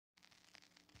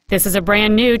This is a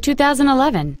brand new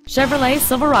 2011 Chevrolet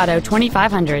Silverado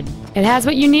 2500. It has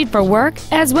what you need for work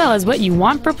as well as what you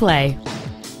want for play.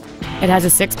 It has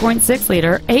a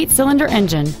 6.6-liter 8-cylinder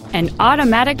engine, an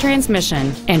automatic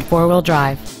transmission, and 4-wheel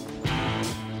drive.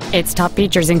 Its top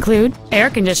features include air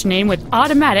conditioning with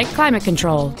automatic climate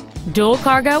control, dual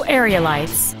cargo area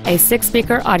lights, a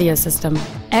 6-speaker audio system,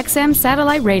 XM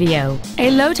satellite radio,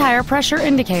 a low tire pressure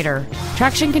indicator,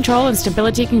 traction control and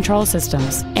stability control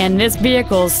systems, and this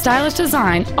vehicle's stylish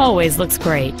design always looks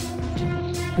great.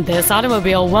 This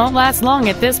automobile won't last long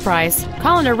at this price.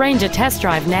 Call and arrange a test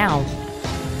drive now.